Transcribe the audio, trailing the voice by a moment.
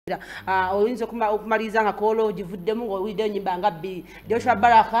oyinza okumaliza nga kolo givuddemu ng'owulidde ennyimba nga bbiri Joshua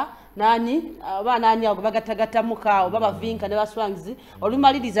Baraka nani oba nani ago bagattagattamuka oba bavinka ne baswangizi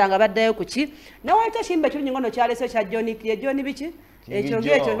olumaliriza nga baddayo ku ki newaita kimba ekirungi ngono kyalese kya John biki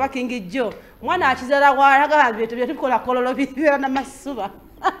ekyo bakingi Joe mwana akizala gwalaga byetu byetukola kololo bibeera n'amasuba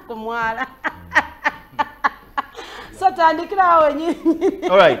ku mwala so tandikirawo wenyini.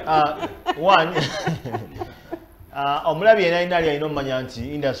 Alright, one omulabi yena inali alina omanya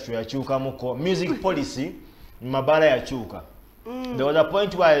nti industry yakyukamuko music policy mabala yakyuka. There was a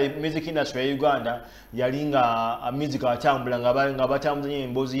point where music industry in Uganda yalinga music atambula nga batambuza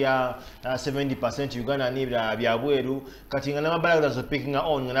embozi ya 70% Uganda nibira byabweru kati nga namabala gazo picking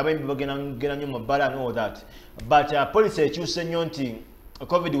on nga nabayimbi bagena nyo mabala and all that, but policy ekyuse nnyo nti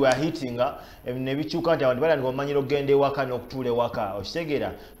COVID were hitting nebikyuka nti abantu balanga omanyira ogende waka n'okutuula ewaka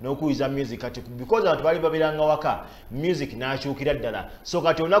okitegeera n'okuyiza music kati because abantu bali babiranga waka music n'akyukira ddala so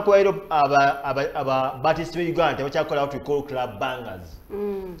kati olunaku lwaleero abaartist be Uganda tebakyakola what we call club bangers.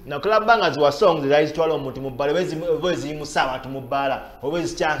 Now club bangers were songs that ezitwala omuntu mu bbaala oba eziyimusa abantu mu bbaala oba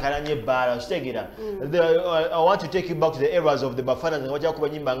ezikyankalanya ebbaala okitegeera. I want to take you back to the eras of the Bafanas nga bajja kuba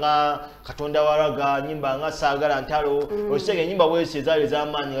nyimba nga Katonda waraga nyimba nga saagala ntalo okitegeera nyimba bwesi ezaali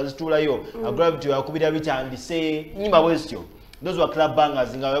ez'amaanyi nga zituulayo gravity yakubira bitandise nyimba bwesityo. Those were club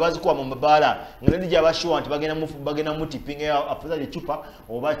bangers nga bazikuwa mu mabala nga ndije abashuwa nti bagenda mu tipping afuza echupa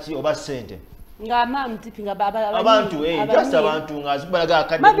oba sente nga mam tipping abantu just abantu nga zibalaga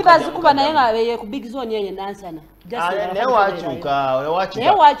akadde mabi bazikuba naye nga beye ku big zone yenye nansana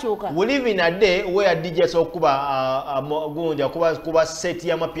newakyuka we live in a day where DJs okuba gunja kuba set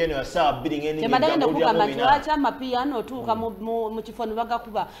ya mapiano ya saa bidding any temadane kugamba nti wacha mapiano otuuka mu kifoni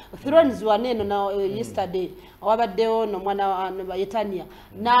bagakuba Thrones waneno na yesterday wabaddewo no mwana Yetania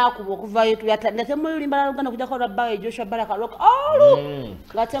nakuba okuva yetu natemuyulimbala Uganda kujja kwa Bae Joshua Baraka rock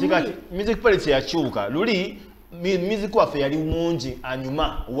ngatemuli music policy yakyuka luli music waffe yali mungi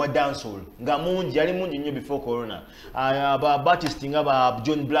anyuma wa dancehall nga mungi yali mungi nnyo before corona artist nga ba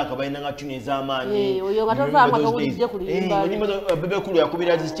John Black balina nga tune ez'amaanyi oyo nga tovanga kawulidde ku luyimba bebekulu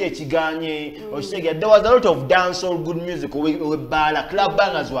yakubira ziki ekiganye okitegeera there was a lot of dancehall good music webbaala club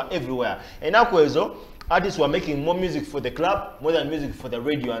bangers were everywhere enaku ezo artists were making more music for the club more than music for the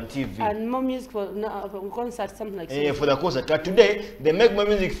radio and TV. And more music for concerts, something like that. For the concert. But today, they make more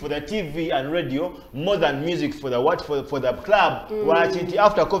music for the TV and radio more than music for the what for the club.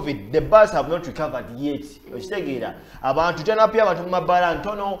 After COVID, the bars have not recovered yet. Abantu turn up here, abantu mabala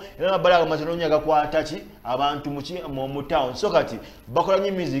ntono, mabala amatono nyaga kwa tachi, abantu mu town. So kati bakola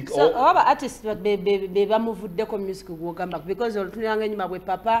nyi music. So aba artists be bamuvudde ko music gwogamba because olutunyanga nyima bwe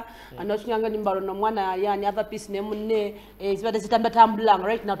papa and olutunyanga nyimba no mwana yani other piece ne munne zibade zitambatambulanga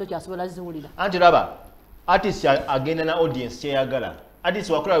right now tokyasobola ziwulira anti raba artist agenda na audience kyeyagala artist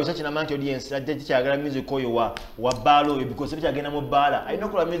wakola research na manti audience ajja kyagala music oyo wa balo because kyagenda mu bala I know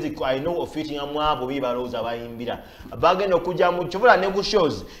kola music I know of fitting amwabo bibaloza bayimbira bagenda okujja mu kibula ne ku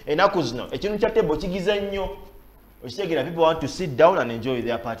shows enaku zino ekintu kya table kigiza nnyo Ostegera, people want to sit down and enjoy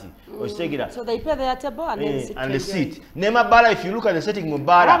their party. Ostegera. So they pay their table and then sit. And the seat. Nema bala, if you look at the setting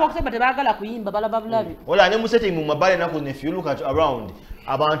mubala. Ola nemu setting mubala na if you look at around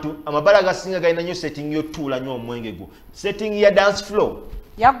abantu amabala gasinga gaina nyo setting yo tula nyo mwenge go. Setting ya dance floor.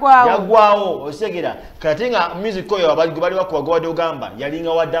 Yagwao ostegera. Katinga music koyo bali bakwaga ogamba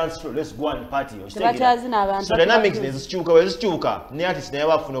yalinga wa dance floor. Let's go and party. Ostegera. So dynamics nezichuka wezichuka. Ne artist naye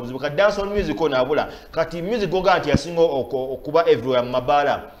bafuna obuzibu ka dance on music ko nabula. Kati music go ganti yasingo okuba everywhere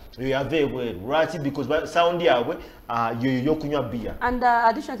mabala. You are very well, right? Because sound yabwe you kunywa beer. And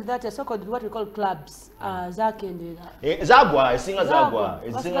addition to that, so called what we call clubs. Zakende. Zagwa, singa zagwa.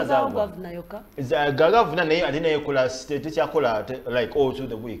 Singa zagwa nayoka. Gagavuna nayo adina yekola teacher kola like all through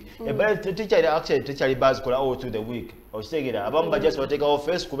the week. But teacher actually teacher bars kola all through the week. Ostegera. Abamba just take our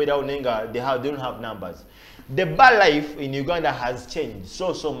face kubeda unenga they don't have numbers. The bar life in Uganda has changed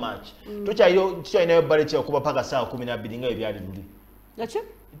so much. Teacher ino bari che kuba paka saa 12 nga ebyali luli. Gacho?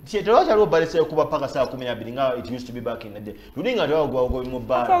 Chalo balese kuba paka saa 12 nga it used to be back in the day. Lulinga twa go mu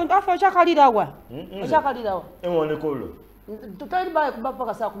bar. Afa chakalirawa. Chakalirawa. Emone kolo. Tutali ba kuba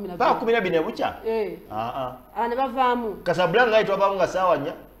paka saa 12. Ba 12 bucha? Ane bavamu. Casablanca itwa ba nga sawa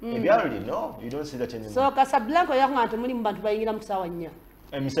nya. Ebyali no, you don't see that anymore. So Casablanca yakanga tumuli mbantu bayingira mu sawa nya.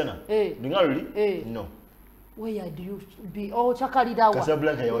 Emisana. Lingaluli? No. Where do you be? Oh, chakalirawa.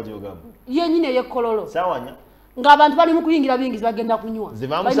 Casablanca yawaje ogamba. Ye nyine yekololo. Sawa nya. Ngabantu bali mu kuyingira bingi bagenda kunywa.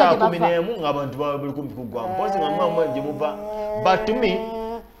 Zivamu saa 11 ngabantu bali kumukugwa. Mpozi ngamwa mwe muva. But to me,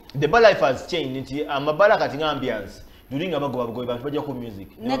 the bar life has changed. Amabala kati ambiance. during abagobagoba abantu bajja ku music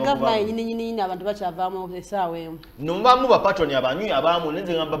ne government nyini abantu bachavamo esawe nomba mu ba patron abanywi abamu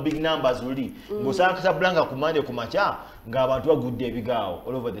nenze ngamba big numbers luli ngosaka blanka kumande kumacha nga abantu bagudde ebigawo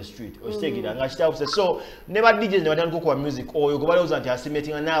all over the street ostegida nga chita office so never DJs ne batandika kwa music oyo gobale uzanti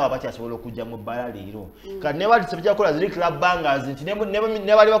asimetinga naaba bakyasobola okujja mu balaliiro kati never tibajja kola zili club bangers nti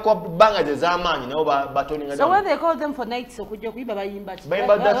never bali bakwa bangers ez'amaanyi nabo batoninga so when they call them for nights okujja kuyiba bayimba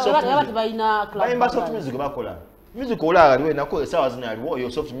that bayina club bayimba soft music bakola music ola aliwe nako esawa zina aliwo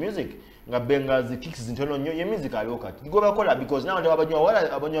yo soft music nga benga zi kicks zintono nyo ye music aliwo kati go bakola because now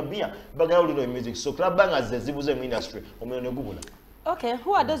abanywa bia bagala ulino music so club bangers zibuze mu industry omuyone gubula okay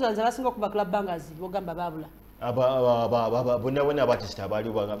who are those ones abasinga kuba club bangers bogamba babula bona abatista abali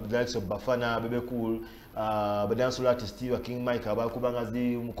likes of Bafana Bebe Cool dancehall artist wa King Mike abakubanga zi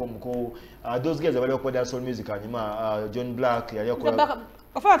muko those guys abali ku dancehall music anyuma John Black yali akora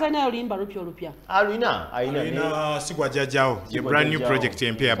Afana tana yolimba rupya aina sigwa jajao ye brand new project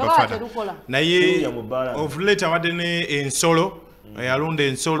empya ya Bafana na ye of late awadene ensolo yalunde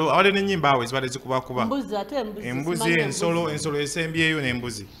ensolo awadene nyimba awe zibade zikuba embuzi ensolo esembyeyo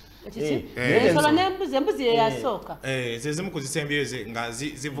n'embuzi embuzi yasoka zezimu kuzisembyeyo nga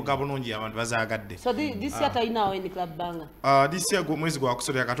zivuga bulungi abantu bazagadde so this year tainawo in club banga this year mwezi gwa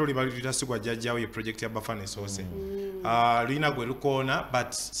kusolo akatoli bali tutasigwa jajjawo ye project ya Bafana sose lina gwe lukona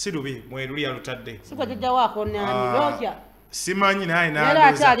but sirubi mwe luli alutadde sigwa jajjawo akona loja simanyi naye nala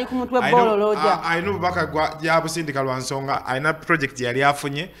atali ku mutwe bolo loja aino baka gwa ya busindika lwansonga aina project yali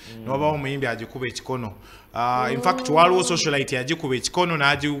afunye nobawo muyimbi agikuba ekikono in fact waliwo socialite agikuba ekikono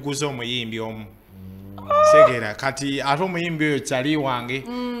n'agiguza omuyimbi omu segera kati ate omuyimbi oyo kyali wange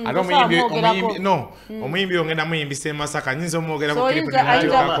ate omuyimbi no omuyimbi ongenda muyimbi Semasaka nyinza omwogera ku clip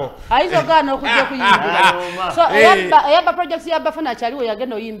n'ateekako ayizogana okujja kuyimbira so eyaba project ya Bafana kyaliwo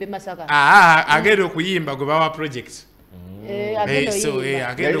yagenda oyimbe Masaka agenda okuyimba gwe bawa project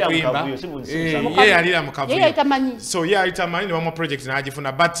agenda okuyimba ye alira mu kavuyo so ye alitamanyi ne bamu project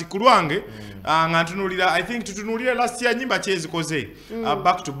n'agifuna but ku lwange nga ntunulira I think tutunulira last year nyimba kyezikoze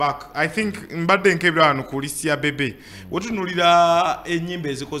back to back I think mbadde nkebira wano ku list ya bebe wotunulira enyimba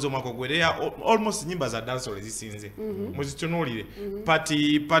ezikoze omwaka ogwereya almost nyimba za dancehall ezisinze muzitunulire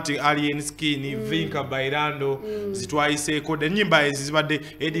party alien skin Vinka Bailando zitwayiseeko enyimba ezi zibadde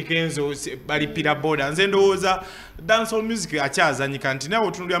Eddie Kenzo balipira boda nze ndowooza dancehall music akyazanyika nti nawe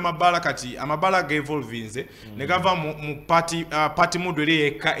otunulira amabala kati amabala ga evolvinze ne gava mu party mood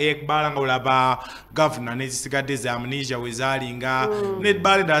eri ekbala nga olaba governor nezisigadde za amnesia wezalinga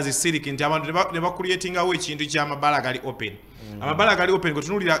netball does silik nti abantu ne bakuliyetingawo ekintu ky'amabala gali open amabala gali open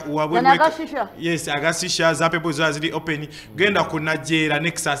kutunulira yes agasisha za people zazili open genda kunajera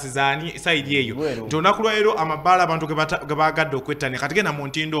Nexus zani side yeyo ntonakulwa ero amabala abantu gabagadde okwetani kati genda mu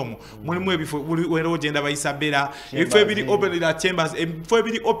ntindomo mulimu ebifo wero genda bayisabera ifo ebiri open la chambers ifo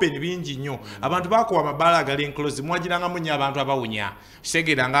ebiri open bingi nnyo abantu bako amabala gali enclose mwagiranga munya abantu abawunya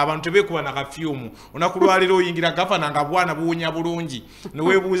segera nga abantu tebekuba na kafyumu onakulwa lero oyingira gafana nga bwana buwunya bulungi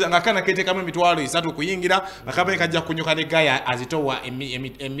newebuuza nga kana ketekamu emitwalo 3 kuyingira akabane kajja kunyoka ne gaya azitowa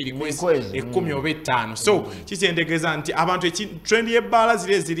emiri kwezi 10 oba 5 so kitendegeza nti abantu trend y'ebbala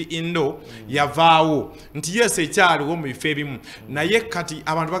ziri indo yavaawo nti yes ekyaliwo mu bifo ebimu naye kati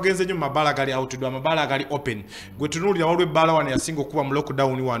abantu bagenze nnyo mu mabala gali outdoor amabala gali open gwe tunulira waliwo ebbala wano yasinga okuba mu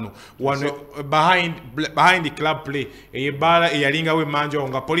lockdown wano behind the club play ebbala eyalingawo emanjo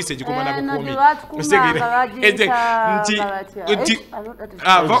nga police egikomanda bukuumi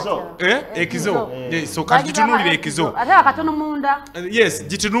ekizo so kati gitunulire ekizo yes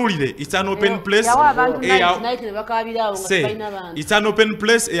gitunulire it's an open place it's an open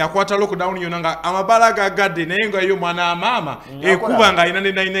place eyakwata lockdown yona nga amabala gagadde naye nga yo mwana mama ekuba nga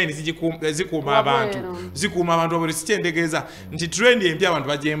 99 zikuuma abantu abuli sikyendegeza nti trend empya abantu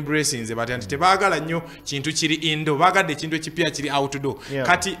baje embracinze bati nti tebaagala nnyo kintu kiri indo bagadde ekintu ekipya kiri outdoor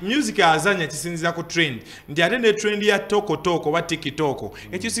kati music azanya kisinzira ku trend ndi ate ne trend ya toko ba tiktok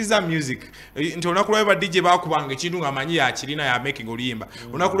ekisiza music nti onakulwa ba DJ bakubanga ekintu nga manyi ya kirina ya making oluyimba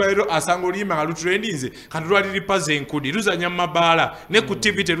onakulwa ero asanga oluyimba nga lutrendinze kati lwaliri paze enkudi luzanya mabala ne ku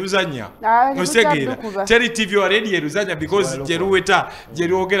TV teruzanya osegera teri TV already yeruzanya because jeruweta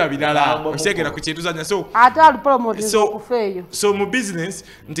jeruogera bilala osegera ku kiruzanya so ata promote kufeyo so mu business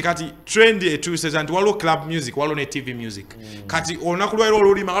nti kati trend etu says and walo club music walo ne TV music kati onakulwa ero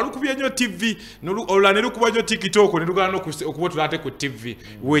oluyimba alukubya nyo TV olane lukuba nyo TikTok ne lugana okubotulate ku TV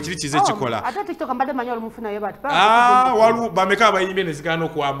we kiri kize kikola ata TikTok mbade manyo olumufuna yebati walu bameka abayimbe nezigana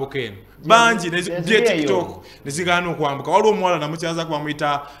okwambuka eno banji ne TikTok nezigana okwambuka waliwo omuwala namukyaza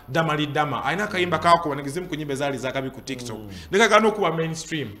kubamuyita Dama alina akayimba kakuba negezimu ku nyimbe zaali zakabi ku TikTok nekagana okuba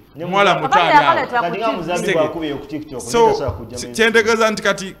mainstream muwala mutaali so kyentegeeza nti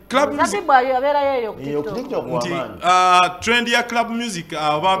kati club music trend ya club music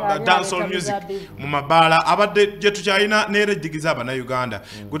oba dancehall music mu mabaala abadde gye tukyalina neerejjigiza Uganda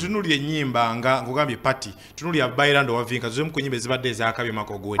gwe tunuulira ennyimba nga nkugambye party tunuulira Byland owavinka zimu ku nyimbe zibadde ezakabye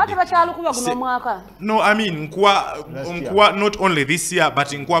maka ogwedde no I mean nkwa not only this year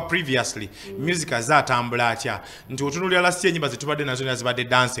but nkwa previously music azatambula atya nti otunuulira last year nyimba zetubadde nazo zibadde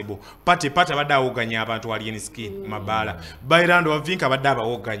danceable party abadde awoganya abantu alien skin mabaala Byland owavinka abadde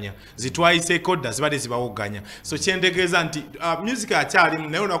abawoganya zitwayise koda zibadde zibawoganya so kyentegeeza nti music akyalimu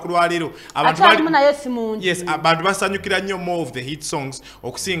naye olunaku lwaleero abantu basanyukira nnyo more of the hit songs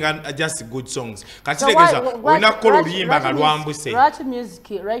okusinga just good songs kati tegeeza olina kukola oluyimba nga lwambuse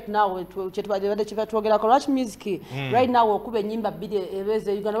right now okuba ennyimba bbiri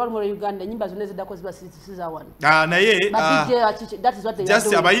ebeze Uganda bali mu Uganda ennyimba zonna eziddako ziba siza wano naye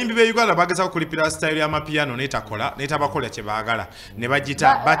just abayimbi be Uganda bageza kulipira style ya mapiano netabakola kye baagala ne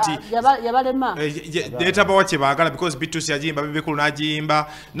bagita bati yabalema netabawa kye baagala because Bitus yajimba bibekulu najimba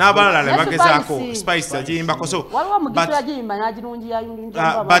n'abalala ne bagezaako Spice yajimba koso waliwo mugitu yajimba najirungi yayungi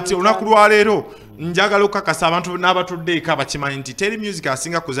but olunaku lwaleero njagala okukakasa abantu n'abatudde eka bakimanyi nti teri music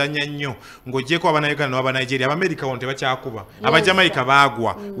asinga kuzanya nnyo ng'ogyeko Abanayuganda n'Abanigeria Abamerika wonte bakyakuba Abajamaika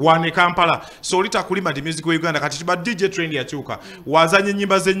baagwa wane Kampala so olitakulima nti music wa Uganda kati tuba DJ trend yakyuka wazanya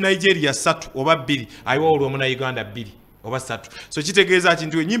ennyimba ze Nigeria 3 oba 2 ayiwa olwo mu Uganda 2 oba 3 so kitegeeza ati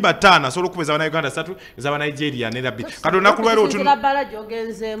nti ennyimba 5 asobola okubeza Uganda 3 ez'aba Nigeria ne 2 kati olunaku lwaleero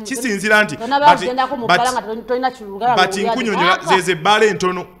kisinzira nti bati nkunyonyola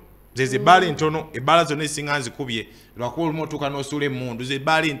zeze bale ntono ebbala zonna esinga nzikubye lwakuba olumu otuuka n'osuula emmundu ze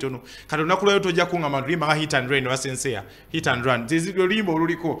bale ntono kati olunaku lwaleero tojja kuŋŋamba ntulimba nga hit and run oba sensea hit and run lulimba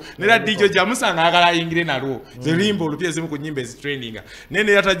oluliko nera DJ jamusanga ayagala ayingire nalwo ze lulimba olupya ezimu ku nnyimba ezitraininga naye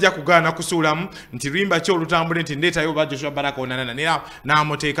neera tajja kugaana kusuulamu nti lulimba ki olutambule nti ndeetayo oba Joshua Baraka onanana nera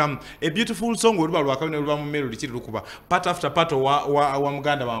n'amuteekamu a beautiful song oluba lwakabi ne luba mu melody kiri lukuba part after part wa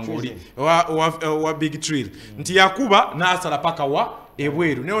muganda wange oli wa Big Trill nti yakuba n'asala paka wa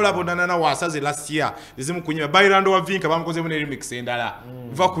ebweru ne olabo nanana wasaze last year ezimu kunyima Byland owavinka bamukoze mu remix endala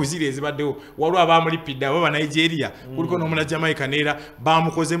va kuzire ezibaddewo waliwo abamulipidde abo Nigeria kuliko n'omuna Jamaica neera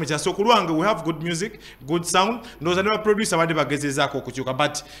bamukoze mu kyaso kulwange we have good music good sound ndoza ne producer abadde bagezezaako okukyuka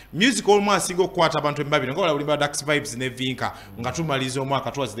but music olmu asinga okukwata abantu embabire nga olawulimba Dax Vibes ne Vinka nga tumaliza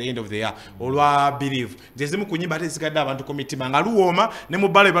omwaka towards the end of the year olwa believe ezimu kunyimba ate zigadde abantu komitima nga luwooma ne mu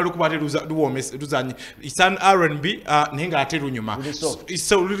bale balikuba ate luwoome luzanyi isan R&B nenga ate lunyuma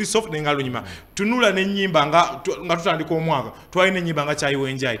so really soft nenga lunyuma tunula n'ennyimba nga tutandika omwaka twalina ennyimba nga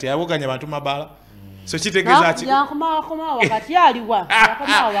kyayiwenjayi teyawoganya abantu mabaala so kitegeeza ki yakoma wakati aliwa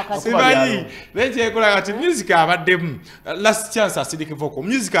simanyi nekyekola kati music abaddemu last chance acidic vocal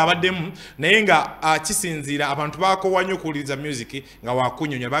music abaddemu naye nga kisinziira abantu bakowa nnyo okuwuliriza music nga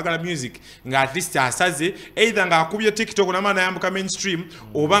wakunyonya baagala music nga at least asaze either nga akubye TikTok n'amaana yambuka mainstream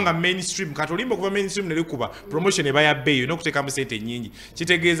oba nga mainstream kati olimba okuva mainstream ne likuba promotion eba ya bbeeyi olina okuteekamu sente nnyingi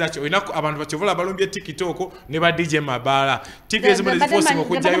kitegeeza ki olina abantu bakyovola balumbye TikTok ne ba DJ mabaala tigeezi mu nezifosinga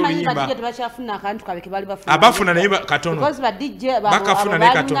okugjayo oluyimba abafuna naye katono bakafuna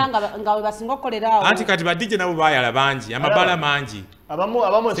naye katono nga basinga okukolerawo anti kati ba DJ nabo bayala bangi amabala mangi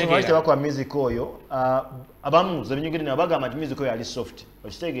abamu nsonga bakwa music oyo abamu zebinyugire nabo bagamba nti music oyo ali soft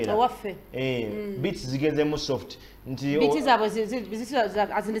okitegeera beats zigezemu soft nti beats zabo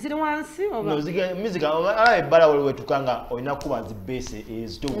ziri wansi oba music ebbala wetukanga olina kuba zi bass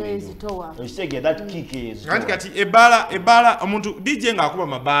ezitowa okitegeera that kick is kati ebbala omuntu DJ ng'akuba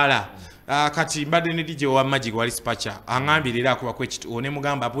mabaala kati mbadde ne DJ wa Magic wali Spacha angambirira akuba kwekitu one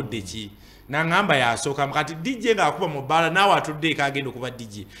mugamba abudde ki nangamba yasooka kati DJ ng'akuba mu bbaala naawe atudde ekagenda okuba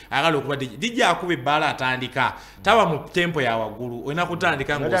DJ agala okuba DJ akuba ebbaala atandika taba mu tempo ya waggulu olina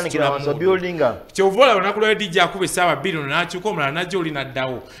kutandika ng'ositulakyova olunaku lwa DJ akuba essaawa 2 n'akyuka omulala najja oli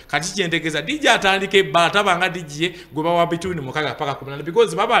naddawo kati kyentegeeza DJ atandika ebbaala tabanga DJ gwe bawa between 6 paka 8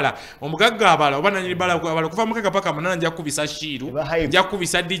 because babala omugagga abala oba nanyini bala abala kuva 6 paka 8 nja kubisa shiiru nja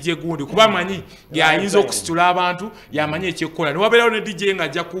kubisa DJ gundi kuba manyi yayinza okusitula abantu yamanyi ekyekola niwabeerawo ne DJ nga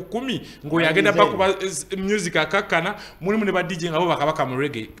ajja ku 10 yagenda bakuba music akakana mulimu ne ba DJ ngabo bakabaka mu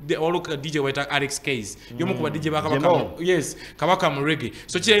reggae oluka DJ waita Alex Case yomu kuba DJ bakabaka yes kabaka mu reggae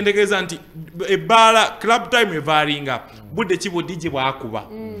so kirendegeeza nti ebala club time evaringa budde kibo DJ bwakuba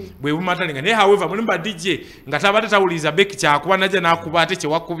bwe bumatalinga ne however mulimba DJ nga tabata tawuliza beki kyakuba naja nakuba ate kye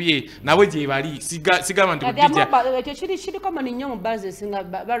wakubye nawe gye bali sigama ndi DJ ekyo kiri kama ninyo mu buzz singa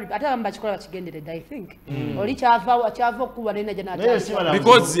ate bamba kikola bakigenderedde I think oli kyava okuba ne naja natali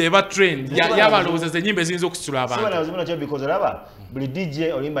because eba trend yabalowooza ze nyimbe ziyinza okusitula abantu siba lazima nakyo because olaba buli DJ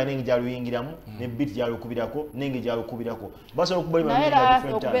olimba nenge gyaluyingiramu ne beat gyalukubirako nenge gyalukubirako basobola okuba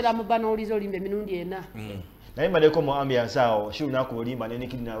naye okubeera mu bano oliza olimba emirundi ena naye mbadeko mu ambiance awo shi lunaku olimba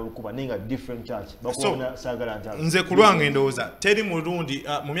nenekidi nalukuba nenga different church bakubona sagala ntalo nze kulwange ndowooza teri mulundi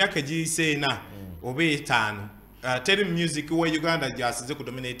mu myaka egiyise ena oba etaano teri music we Uganda gyasize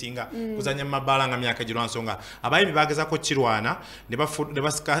kudominatinga kuzanya mabala nga myaka girwa nsonga abayimbi bagezako kirwana ne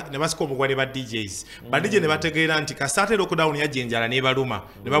basika omugwale ba DJs ba DJ ne bategeera nti kasate lockdown yajenjala ne baluma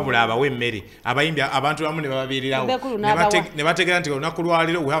ne babula abawe emmere abayimbi abantu bamu ne bababirirawo ne bategeera nti olunaku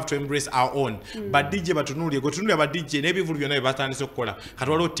lwaliro we have to embrace our own ba DJ batunulye gotunulye ba DJ n'ebivulu byonna bye batandise okukola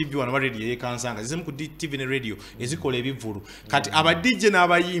kati waliwo TV wano ba radio yekansanga zimu ku TV ne radio ezikola ebivulu kati aba DJ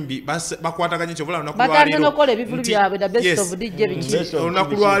n'abayimbi bakwataganye kyo bula olunaku lwaliro the best of DJ biki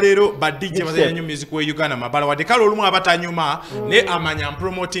onakulwa lero ba DJ bazanya nyo music we Uganda mabala wadekalo olumu abatanyuma ne amanya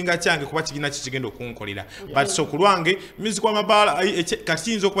promotinga cyange kuba kigina kikigenda okunkolera but so kulwange music wa mabala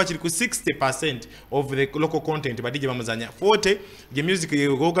katinzo kuba kiri ku 60% of the local content ba DJ bamuzanya 40 je music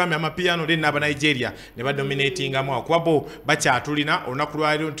yogame amapiano le naba Nigeria ne ba dominating amwa kwabo bakyatulina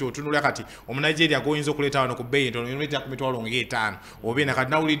onakulwa lero nti otunulya kati omu Nigeria goyinzo kuleta wano ku bay nto yoneta ku mitwalo ng'etaano obina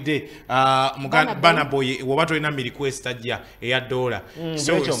kati nawulidde Bana Boy wobato ina mi request ajja eya dollar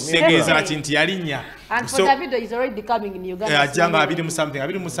so segeza nti yalinya and for Davido is already becoming in Uganda ajanga abiri mu something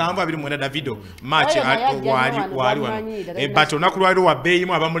abiri mu samba abiri mu na Davido match wali but onakulwaliro wa bay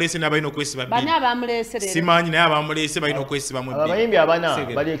mu abamulese n'abayino kwesiba bana abamulese simanyi naye abamulese bayino kwesiba mu abayimbi abana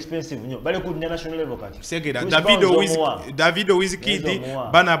bali expensive nyo bali ku international level kati segera Davido Wizkid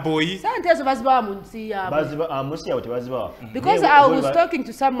Bana Boy santezo baziba mu nsi yabo baziba musi yabo tebaziba because I was talking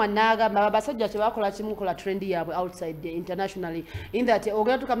to someone naga babasajja tebakola kimu kola trend yabwe outside the internationally in that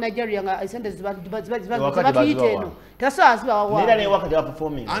ogera tuka Nigeria nga sente zibatiteno taso aziba wa nera ne wakati wa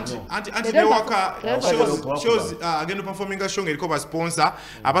performing anti ne waka shows agenda performing show ngeliko ba sponsor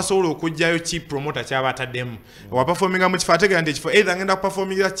abasobola okujjayo cheap promoter kyabataddemu wa performing mu kifatega nde kifo either ngenda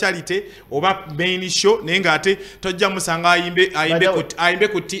performing charity oba main show nenga ate tojja musanga ayimbe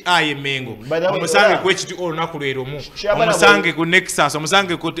ku TI Mengo omusange kwekiti olunaku lwero mu omusange ku Nexus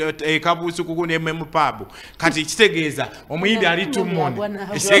omusange ku kabusu ku ne pub kati kitegeeza omuyimbi ali tumone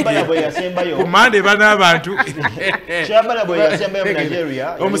kumande bana abantu Shabana boy yasembayo mu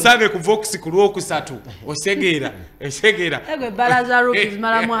Nigeria omusange ku Vox ku lwokusatu osegera egwe balaza rookies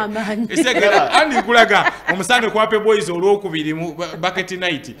malamu amanyi esegera andi kulaga omusange kwape boys olwokubiri mu bucket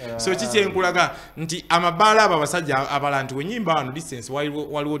night so kiki enkulaga nti amabala aba basajja abalanti wenyimba wano distance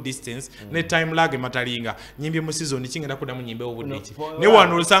waliwo distance ne time lag matalinga nyimbi mu season kingenda kudamu nyimbe obudde ne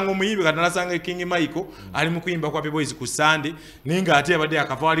wano osanga omuyimbi katalasanga King Michael ali mu kuyimba kwa boys ku Sunday ninga ate abadde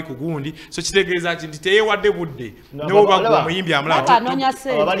akava ali ku gundi so kitegeeza nti teye wadde budde ne obago omuyimbi amala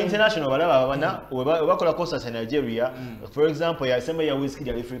abali international balaba bana obakola concert in Nigeria for example ya sema ya Wizkid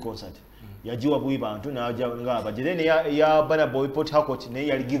ya free concert yajiwa bui bantu na nga bajene ya Bana Boy Port Harcourt ne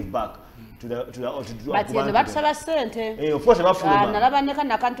ya give back to the batusaba sente of course bafuluma nalabandeka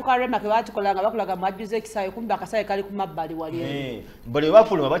nakantu ka rema ke batukolanga bakulaga mwajuze ekisayo kumbe akasayo kali ku mabbali wali but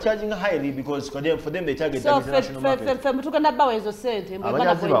bafuluma bacharging highly because for them they target the international market so mutuganda bawe ezo sente mbwe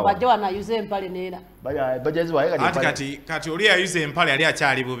Bana Boy wajja wana use empale nera bajazi waye kati oli ayuze empale ali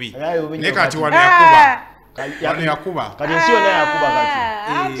akyali bubi ne kati wano yakuba kati sio naye yakuba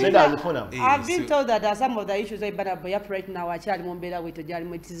kati senda azifuna I've been told that some of the issues that Bana Boy right now akyali mombera weto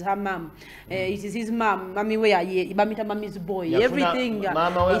jali it is her mom it is his mom mami we ye ibamita mami's boy everything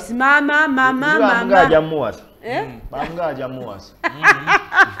is mama jamuwasa banga jamuwasa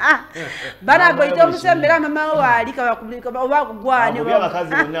Bana Boy tomusembera mama wali kabakubika oba kugwane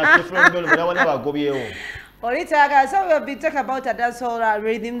abakazi bonna different bana bagobyewo Olitaga, so we'll be talking about dancehall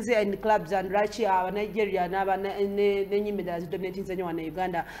rhythms and clubs and Rachi, Nigeria, and dominating in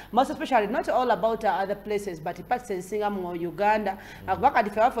Uganda. Most especially, not all about other places, but parts in Singapore, Uganda. Abaka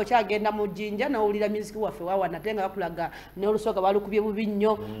difa for chagenda mu jinja na ulira music wa fewa wanatenga kulaga ne olusoka balukubiye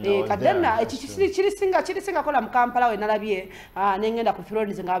bubinyo kadena chiri singa kola mu Kampala we nalabye nengenda ku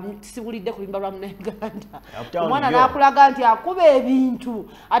Florence nga sibulidde kulimba lwa mu Uganda. Omwana nakulaga nti akube ebintu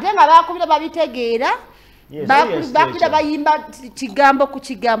atenga bakubira babitegeera bakira bayimba kigambo ku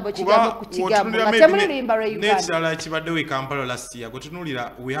kigambo temulirimba nekirala kibaddewo e Kampala last year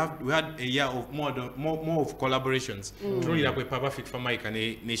gwetunulira we had a year of more of collaborations tunulira kwe Perfect Famaica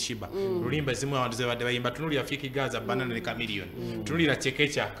ne Shiba lulimba zimu abantu zebadde bayimba tunulira Fiki Gaza Banana ne Chameleon tunulira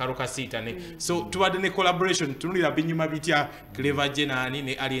Chekecha Karoka Sita ne so tubadde ne collaboration tunulira binyuma bitya Clever Jenani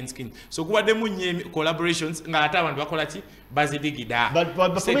ne Alien Skin so kubadde munye collaborations nga ate abantu bakola ki bazidigida but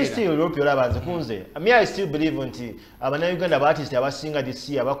for me still Europe olabanze kunze I still believe nti abana Uganda artists abasinga this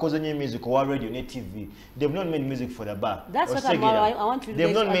year bakoze new music or radio ne TV they've not made music for the bar that's what I want to do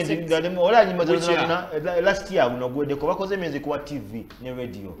they've not made them ola nyimbo last year unogwede ko bakoze music wa TV ne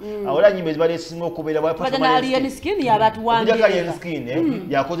radio ola nyimbo zibale singo kubera ba but na Alien Skin ya abantu wande Alien Skin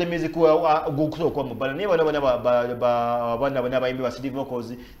yakoze music wa gukusoko mu bana ne bana bayimbi ba CD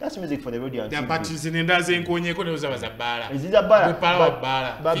vocals that's music for the radio and TV but zinenda zenkonyeko ne uzabaza bala ziza bala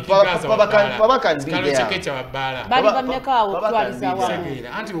Chekecha wabala bali bamekawo twaliza wamu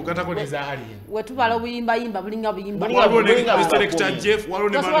anti ukatako neza Alien wetubala obuyimba bulinga buyimba selector Jeff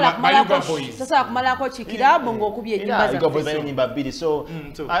walone Mayuga Boys sasa kumalako chikirabo ngokubye nyimba bbiri so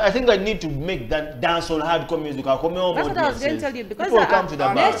I think I need to make that dancehall hardcore music akome omo that's what I was going to tell you because people come to the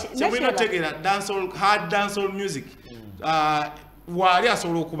bar so we not take it dancehall hard dancehall music wali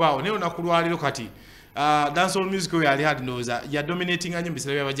asobola okubawo naye onakulwaliro kati dancehall music we ali had noza ya dominating anyimbi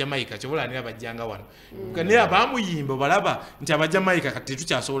sebe aba Jamaica chobola ni abajjanga wano kane abamuyimbo balaba nti aba Jamaica kati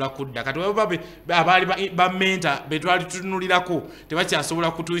tukyasobola kudda kati babe abali ba mentor betwali tunulirako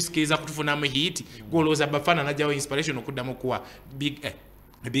tebakyasobola kutuisikeza kutufuna mu hit goloza bafana najawo inspiration okudda mu kuwa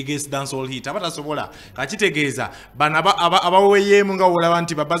the biggest dancehall hit abatasobola kakitegeeza bana abaweyemu nga olaba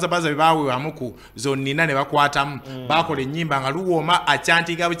nti babaza bebawe amuku zonnina ne bakwatamu bakola ennyimba nga luwoma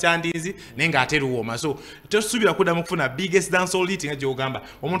achantiga buchandizi nenga ate luwoma so tosubira kuddamu kufuna biggest dancehall hit nga gyogamba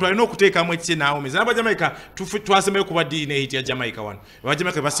omuntu alina okuteekamu ekye naawo meza aba Jamaica twasemere kuba dine hit ya Jamaica wano aba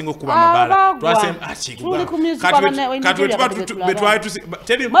Jamaica basinga okuba amabala twasem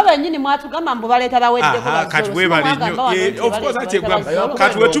maba nyini mwatugamba mbu baleeta bawedde kati webali nnyo of course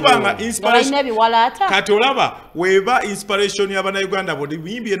akyegamba wetubanga inspiration kati olaba weba inspiration y'abana Uganda bodi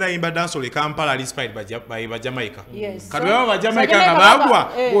bimbi enayimba dancehall e Kampala inspired by Jamaica kati weba Jamaica nga bagwa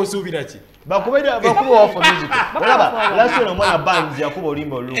bosubira ki bakubeda bakuba of music olaba last year omwana bands yakuba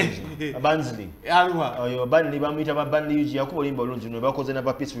olimba olungi Bansley alwa oyo bandi bamuyita ba bandi yuji yakuba olimba olungi no bakoze na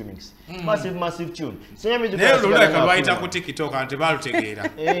peace remix massive tune senya music leka baita ku TikTok anti balutegeera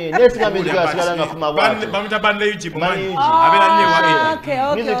nesinga music yasigala nga fuma bamita bandi yuji mumanyi abera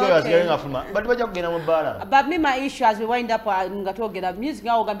nyewa music yasigala nga fuma but baja kugenda mu bala but me my issue as we wind up ngatogera music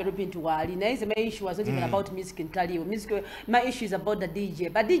ngawo gambe rupintu wali na is my issue was not even about music in Taliyo music my issue is about the DJ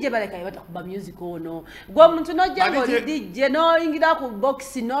but DJ baleka yabata kuba music ono gwo muntu no jango DJ no ingira ku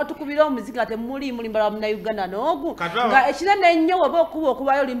box no tukubira omuziki ate muli mbala mu Uganda nogu nga ekinene nnyo waba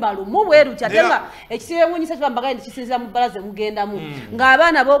okubayo limbalu mu bweru kyatenga ekisewunyisa kibambaga ndi kisinza mu balaze mugenda mu nga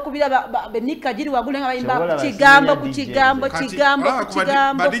abana bokubira benika jiri wagule nga bayimba kigambo ku kigambo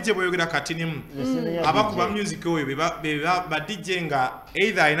ba DJ boyogera katinimu abakuba music oyo beba ba DJ nga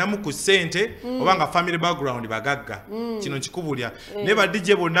either ina mu ku sente obanga family background bagagga kino kikubulya ne ba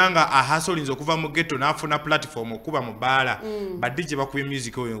DJ bonanga ahasolinzo kuva mu ghetto nafuna platform okuba mu bala ba DJ bakubye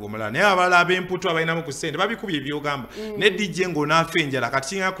music oyo ngomala naye abala abemputu abalina mu ku sente babikubye ebyogamba ne DJ ngo nafenjala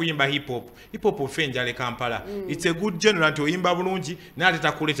katinga kuyimba hip hop ofenjale Kampala it's a good general to oyimba bulungi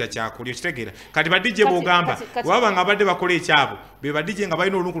n'aleta kuleta kyakulyo kitegera kati ba DJ bogamba waba nga badde bakola ekyabo be ba DJ nga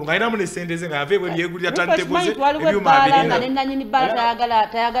balina olukulu nga alina mu sente ze nga avebwe byegulira tantebose ebyuma abirina nanyini bala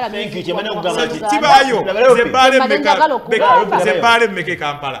tayagala tibayo zebale meke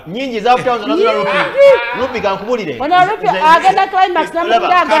Kampala nyingi za uptown zonazula rupi kankubulire ona rupi agenda climax na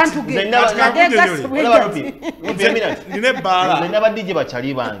munda gantu ge nine bala nina ba DJ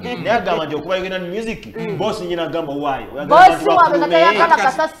bachali bange naye agamba nti okuba yogenda music boss nyina agamba wayo boss wabe katayagala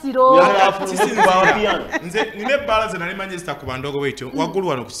kasasiro nze nine bala zinali manchester ku bandogo wecho wagulu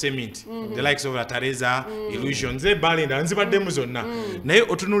wano ku cement the likes of Teresa Illusions ze bala nda nzibadde mu zonna naye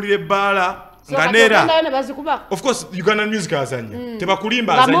otunulire bala nganera of course Ugandan music azanya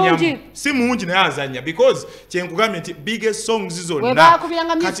tebakulimba azanya si mungi naye azanya because kyenkugambye nti biggest songs zonna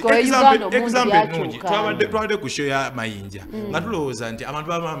example nungi twabadde ku show ya Mayinja nga tulowooza nti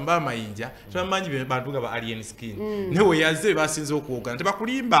abantu ba Mayinja tubamanyi bantu nga ba Alien Skin newe yaze basinze okuwogana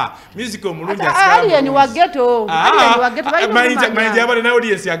tebakulimba music omulungi Alien wa ghetto Mayinja abali na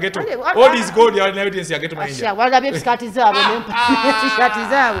audience ya ghetto all is gold ya audience ya ghetto Mayinja wala be skati zabo ne t-shirt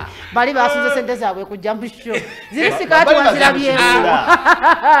zabo bali basinze sente zaabwe kujja mu show zirisika ati wazirabyewo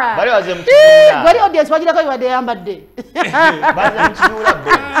bali baze mu kibuga gwali audience wagirako iwadde yambadde baze mu kibuga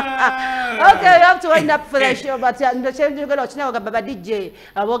bo okay, we have to wind up for the show, but ndo chenje ngalo chinaga baba DJ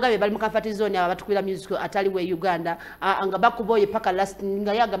abogabe bali mu comfort zone aba batukwira music atali we Uganda anga bakuboye paka last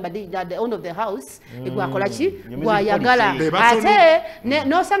nga yagamba the owner of the house igwakola ki gwayagala ate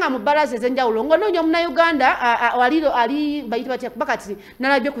no sanga mu balaze zenja ulongo no muna Uganda waliro ali bayita bati bakati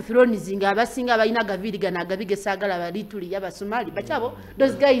nalabye ku throne zinga abasinga bayina gaviri gana gabige sagala bali tuli yaba Somali bachabo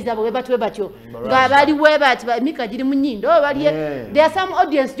those guys abo we batwe batyo nga bali we bati mika jiri munyindo bali there are some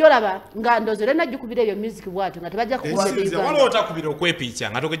audience jolaba nga ndozo lena jukubira ebyo music bwatu nga tebajja kuwa wala otakubira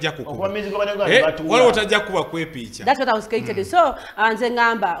okwepicha nga tokejja kukuba okuba music banyagala batu wala otajja kuba kwepicha that's what I was skated so anze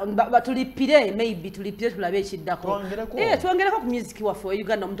ngamba batulipire maybe tulipire tulabe ekiddako tuongereko ku music wafu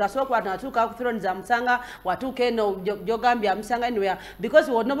Uganda omuntu asobola kwata natuuka ku throne za musanga watuuka eno jogambya musanga anywhere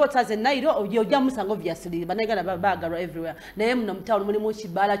because we know taze nairo ojja musanga obviously banagala babagalwa everywhere naye muno mutawuni mulimu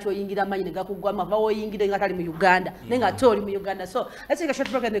kibala kyoyingira amanyi ne gakugwa mava woyingire nga tali mu Uganda nenga toli mu Uganda so let's take a short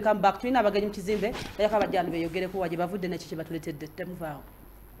break and we come back to abaganyi mu kizimbe yakaba jyanu beyogere ko waje bavudde n'ekiki batuletedde temuvaawo